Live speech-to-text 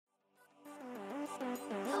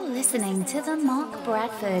listening to the Mark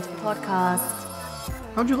Bradford Podcast.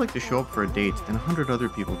 How'd you like to show up for a date and 100 other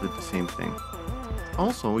people did the same thing?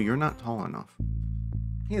 Also, you're not tall enough.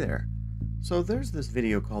 Hey there. So there's this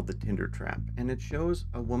video called the Tinder Trap, and it shows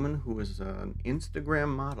a woman who is an Instagram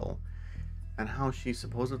model and how she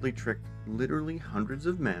supposedly tricked literally hundreds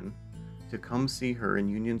of men to come see her in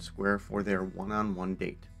Union Square for their one-on-one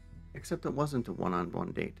date. Except it wasn't a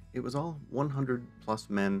one-on-one date. It was all 100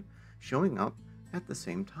 plus men showing up at the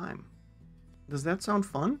same time. Does that sound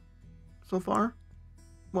fun so far?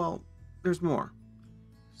 Well, there's more.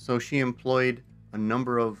 So she employed a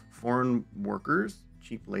number of foreign workers,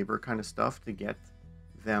 cheap labor kind of stuff, to get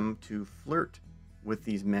them to flirt with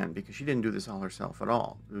these men, because she didn't do this all herself at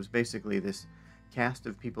all. It was basically this cast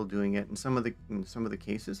of people doing it. In some of the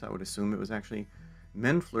cases, I would assume it was actually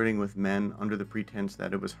men flirting with men under the pretense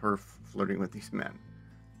that it was her flirting with these men.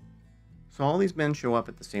 So all these men show up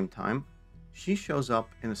at the same time. She shows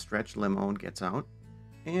up in a stretch limo and gets out,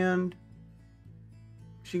 and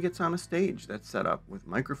she gets on a stage that's set up with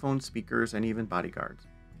microphones, speakers, and even bodyguards.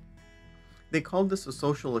 They called this a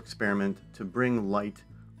social experiment to bring light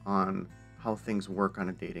on how things work on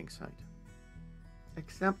a dating site.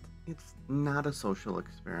 Except it's not a social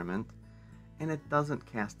experiment, and it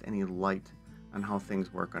doesn't cast any light on how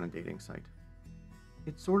things work on a dating site.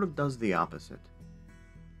 It sort of does the opposite.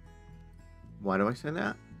 Why do I say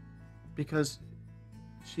that? Because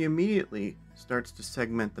she immediately starts to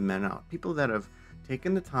segment the men out. People that have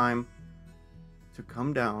taken the time to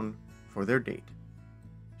come down for their date.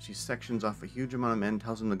 She sections off a huge amount of men,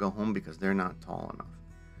 tells them to go home because they're not tall enough.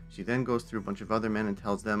 She then goes through a bunch of other men and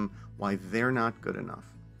tells them why they're not good enough.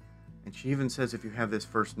 And she even says if you have this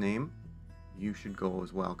first name, you should go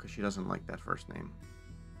as well, because she doesn't like that first name.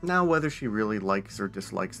 Now, whether she really likes or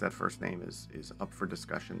dislikes that first name is up for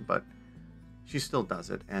discussion, but she still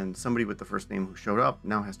does it, and somebody with the first name who showed up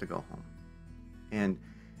now has to go home. And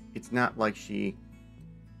it's not like she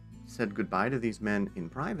said goodbye to these men in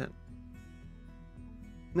private.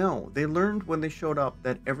 No, they learned when they showed up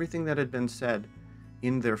that everything that had been said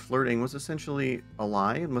in their flirting was essentially a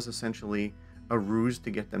lie and was essentially a ruse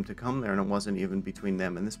to get them to come there, and it wasn't even between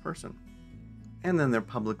them and this person. And then they're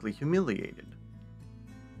publicly humiliated.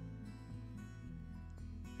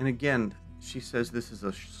 And again, she says this is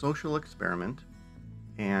a social experiment,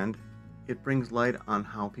 and it brings light on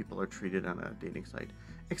how people are treated on a dating site.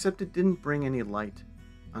 Except it didn't bring any light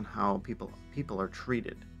on how people are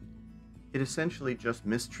treated. It essentially just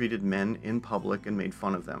mistreated men in public and made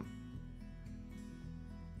fun of them.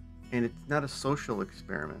 And it's not a social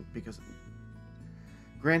experiment, because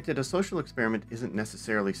granted, a social experiment isn't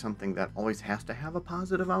necessarily something that always has to have a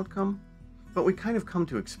positive outcome, but we kind of come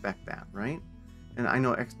to expect that, right? And I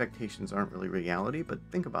know expectations aren't really reality, but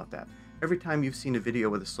think about that. Every time you've seen a video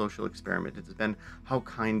with a social experiment, it's been how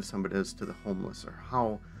kind somebody is to the homeless, or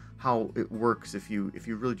how it works if you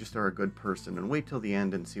really just are a good person, and wait till the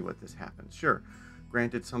end and see what this happens. Sure,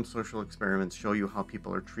 granted, some social experiments show you how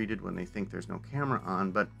people are treated when they think there's no camera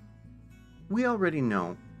on, but we already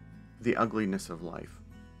know the ugliness of life,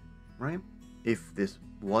 right? If this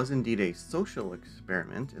was indeed a social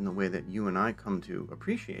experiment in the way that you and I come to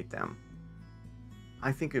appreciate them,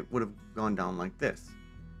 I think it would have gone down like this.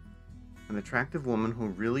 An attractive woman who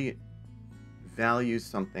really values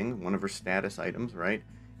something, one of her status items, right,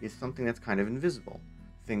 is something that's kind of invisible.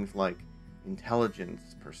 Things like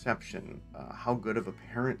intelligence, perception, how good of a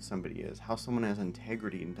parent somebody is, how someone has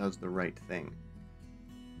integrity and does the right thing,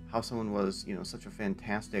 how someone was, such a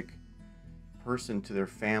fantastic person to their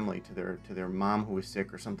family, to their mom who was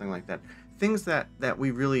sick or something like that. Things that we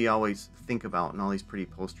really always think about and all these pretty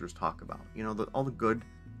posters talk about. All the good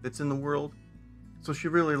that's in the world. So she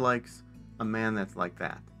really likes a man that's like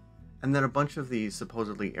that. And then a bunch of these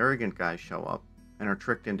supposedly arrogant guys show up and are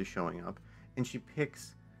tricked into showing up, and she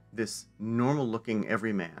picks this normal looking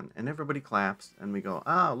everyman, and everybody claps, and we go,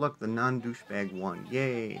 look, the non-douchebag won,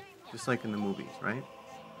 yay, just like in the movies, right?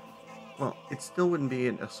 Well, it still wouldn't be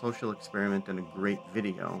a social experiment and a great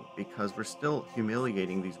video, because we're still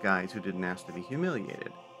humiliating these guys who didn't ask to be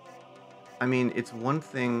humiliated. I mean, it's one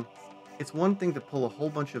thing to pull a whole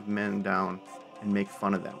bunch of men down and make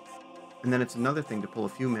fun of them. And then it's another thing to pull a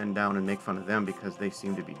few men down and make fun of them because they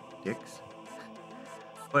seem to be dicks.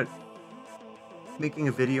 But making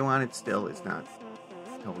a video on it still is not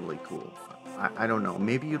totally cool. I don't know.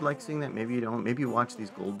 Maybe you'd like seeing that. Maybe you don't. Maybe you watch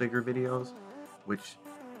these gold digger videos, which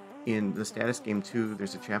in the Status Game 2,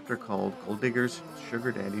 there's a chapter called Gold Diggers,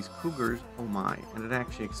 Sugar Daddies, Cougars, Oh My, and it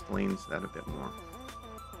actually explains that a bit more.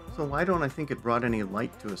 So why don't I think it brought any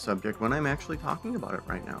light to a subject when I'm actually talking about it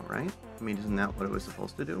right now, right? I mean, isn't that what it was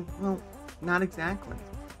supposed to do? Well, not exactly.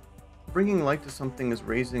 bringing light to something is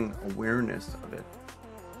raising awareness of it.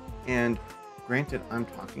 And granted, I'm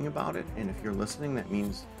talking about it, and if you're listening, that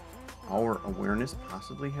means our awareness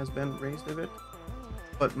possibly has been raised of it.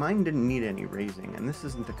 But mine didn't need any raising, and this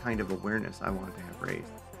isn't the kind of awareness I wanted to have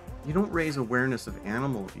raised. You don't raise awareness of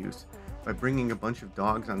animal abuse by bringing a bunch of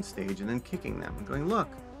dogs on stage and then kicking them and going, look,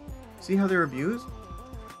 see how they're abused?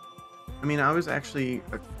 I mean, I was actually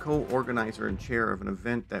a co-organizer and chair of an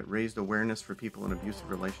event that raised awareness for people in abusive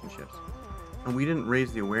relationships. And we didn't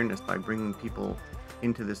raise the awareness by bringing people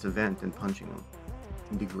into this event and punching them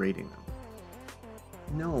and degrading them.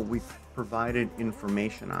 No, we provided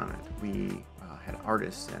information on it. We had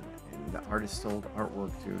artists, and the artists sold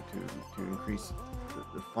artwork to increase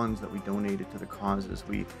the funds that we donated to the causes.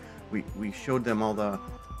 We showed them all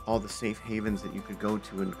the safe havens that you could go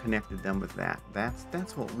to and connected them with that.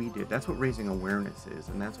 That's what we did. That's what raising awareness is,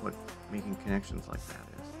 and that's what making connections like that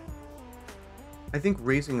is. I think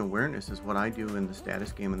raising awareness is what I do in the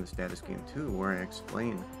status game and the status game 2, where I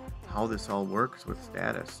explain how this all works with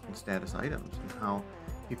status and status items and how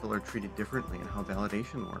people are treated differently and how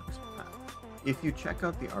validation works. If you check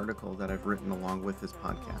out the article that I've written along with this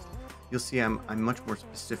podcast, you'll see I'm much more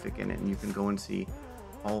specific in it, and you can go and see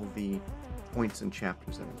all the points and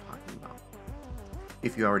chapters that I'm talking about.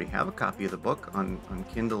 If you already have a copy of the book on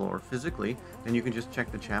Kindle or physically, then you can just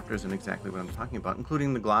check the chapters and exactly what I'm talking about,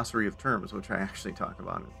 including the glossary of terms, which I actually talk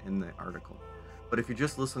about in the article. But if you're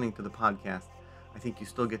just listening to the podcast, I think you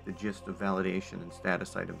still get the gist of validation and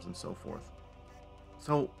status items and so forth.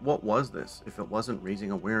 So what was this if it wasn't raising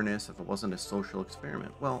awareness, if it wasn't a social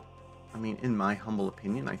experiment? Well, I mean, in my humble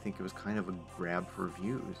opinion, I think it was kind of a grab for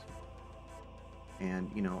views. And,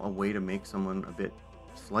 a way to make someone a bit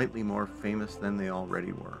slightly more famous than they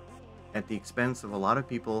already were, at the expense of a lot of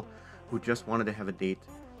people who just wanted to have a date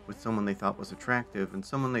with someone they thought was attractive and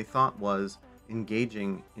someone they thought was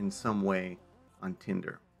engaging in some way on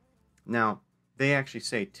Tinder. Now, they actually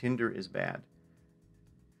say Tinder is bad.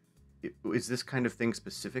 Is this kind of thing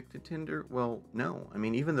specific to Tinder? Well, no. I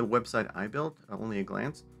mean, even the website I built, Only a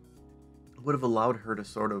Glance, would have allowed her to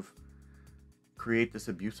sort of create this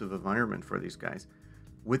abusive environment for these guys,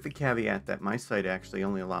 with the caveat that my site actually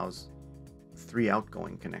only allows 3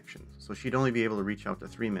 outgoing connections. So she'd only be able to reach out to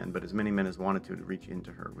 3 men, but as many men as wanted to reach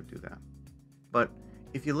into her would do that. But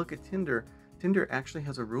if you look at Tinder, Tinder actually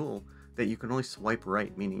has a rule that you can only swipe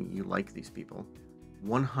right, meaning you like these people,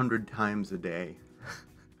 100 times a day.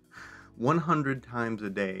 100 times a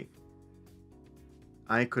day.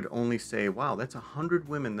 I could only say, wow, that's 100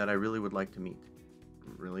 women that I really would like to meet.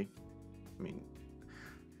 Really? I mean,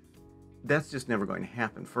 that's just never going to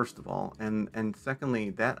happen, first of all. And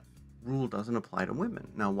secondly, that rule doesn't apply to women.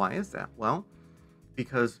 Now, why is that? Well,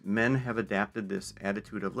 because men have adapted this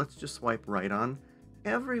attitude of let's just swipe right on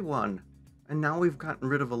everyone. And now we've gotten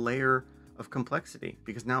rid of a layer of complexity,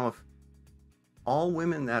 because now if all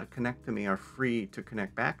women that connect to me are free to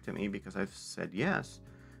connect back to me because I've said yes,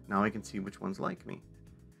 now I can see which ones like me.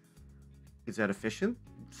 Is that efficient?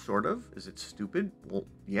 Sort of. Is it stupid? Well,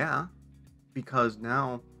 yeah, because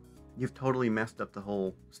now you've totally messed up the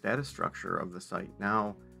whole status structure of the site.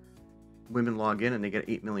 Now women log in and they get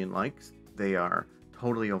 8 million likes. They are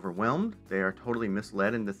totally overwhelmed. They are totally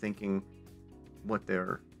misled into thinking what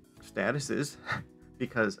their status is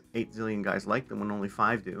because 8 zillion guys like them when only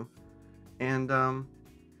 5 do. And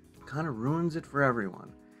kind of ruins it for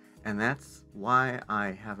everyone. And that's why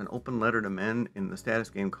I have an open letter to men in the status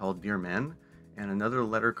game called Dear Men, and another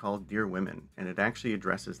letter called Dear Women, and it actually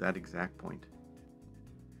addresses that exact point.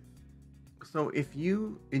 So if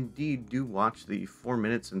you indeed do watch the 4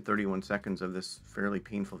 minutes and 31 seconds of this fairly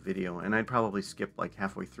painful video, and I'd probably skip like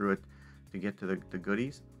halfway through it to get to the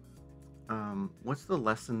goodies, what's the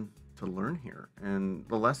lesson to learn here? And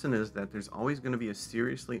the lesson is that there's always going to be a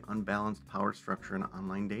seriously unbalanced power structure in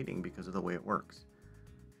online dating because of the way it works.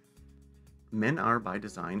 Men are by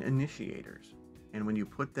design initiators, and when you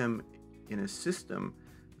put them in a system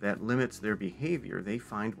that limits their behavior, they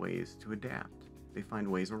find ways to adapt. They find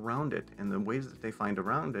ways around it, and the ways that they find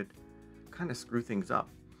around it kind of screw things up.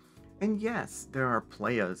 And yes, there are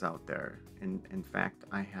playas out there, and in fact,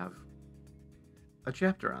 I have a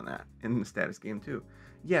chapter on that in the status game too.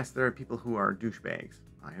 Yes, there are people who are douchebags.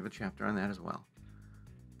 I have a chapter on that as well.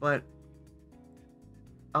 But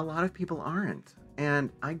a lot of people aren't.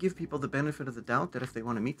 And I give people the benefit of the doubt that if they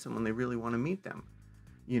want to meet someone, they really want to meet them.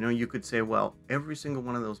 You could say, well, every single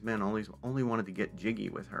one of those men only wanted to get jiggy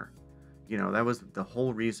with her. That was the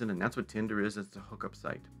whole reason, and that's what Tinder is. It's a hookup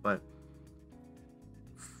site. But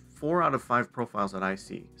 4 out of 5 profiles that I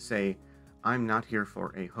see say, I'm not here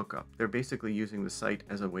for a hookup. They're basically using the site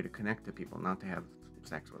as a way to connect to people, not to have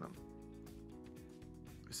sex with them.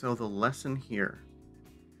 So the lesson here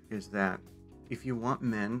is that if you want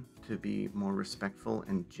men to be more respectful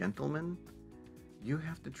and gentlemen, you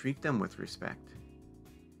have to treat them with respect.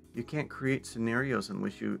 You can't create scenarios in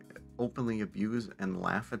which you openly abuse and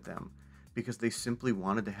laugh at them because they simply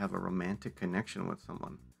wanted to have a romantic connection with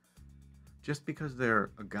someone. Just because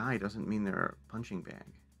they're a guy doesn't mean they're a punching bag.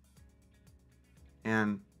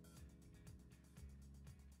 And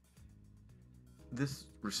this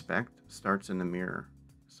respect starts in the mirror.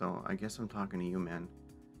 So I guess I'm talking to you men.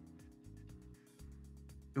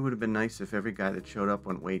 It would have been nice if every guy that showed up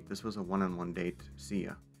went, wait, this was a one-on-one date, see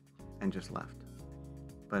ya, and just left.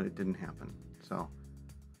 But it didn't happen. So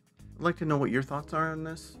I'd like to know what your thoughts are on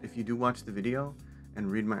this. If you do watch the video and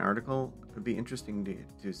read my article, it would be interesting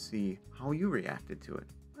to see how you reacted to it.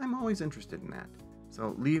 I'm always interested in that.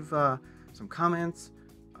 So leave some comments.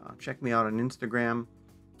 Check me out on Instagram.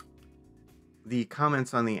 The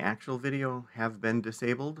comments on the actual video have been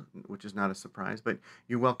disabled, which is not a surprise, but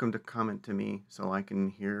you're welcome to comment to me so I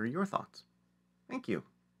can hear your thoughts. Thank you.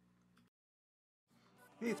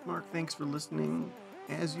 Hey, it's Mark. Thanks for listening.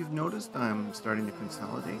 As you've noticed, I'm starting to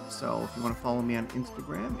consolidate, so if you want to follow me on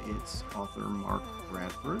Instagram, it's author Mark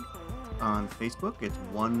Bradford. On Facebook, it's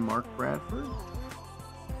one Mark Bradford.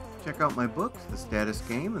 Check out my books, The Status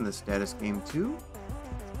Game and The Status Game 2,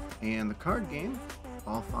 and The Card Game,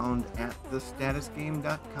 all found at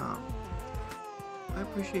thestatusgame.com. I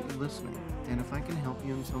appreciate you listening, and if I can help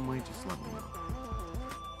you in some way, just let me know.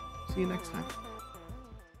 See you next time.